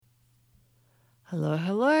Hello,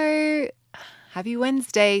 hello. Happy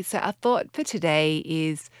Wednesday. So, our thought for today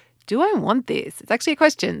is, do I want this? It's actually a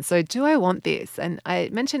question. So, do I want this? And I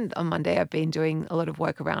mentioned on Monday, I've been doing a lot of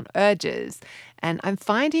work around urges. And I'm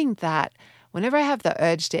finding that whenever I have the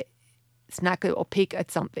urge to snack or pick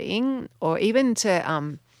at something, or even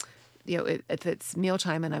to, if it's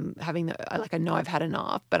mealtime and I'm having I know I've had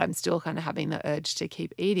enough, but I'm still kind of having the urge to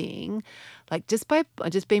keep eating, like just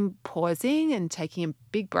been pausing and taking a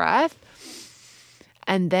big breath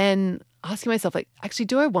and then asking myself, like, actually,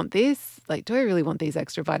 do I want this? Like, do I really want these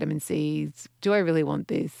extra vitamin C's? Do I really want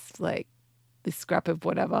this, like, this scrap of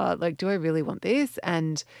whatever? Like, do I really want this?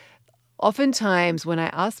 And oftentimes when I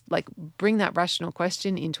ask, like, bring that rational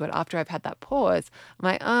question into it after I've had that pause, I'm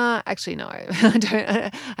like, actually, no, I don't.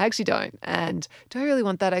 I actually don't. And do I really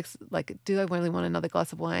want that? Do I really want another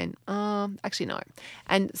glass of wine? Actually, no.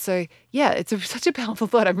 And so, yeah, it's such a powerful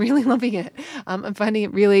thought. I'm really loving it. I'm finding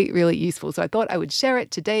it really, really useful. So I thought I would share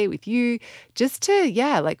it today with you just to,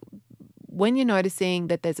 like, when you're noticing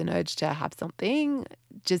that there's an urge to have something,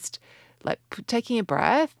 just like taking a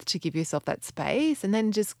breath to give yourself that space and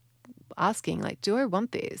then just asking, like, do I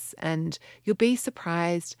want this? And you'll be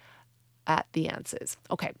surprised at the answers.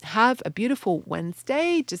 Okay, have a beautiful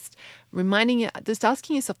Wednesday. Just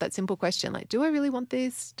asking yourself that simple question, like, do I really want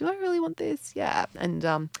this? Do I really want this? Yeah. And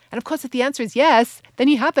of course, if the answer is yes, then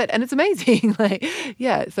you have it and it's amazing.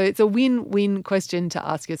 So it's a win-win question to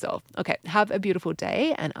ask yourself. Okay, have a beautiful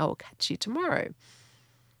day and I will catch you tomorrow.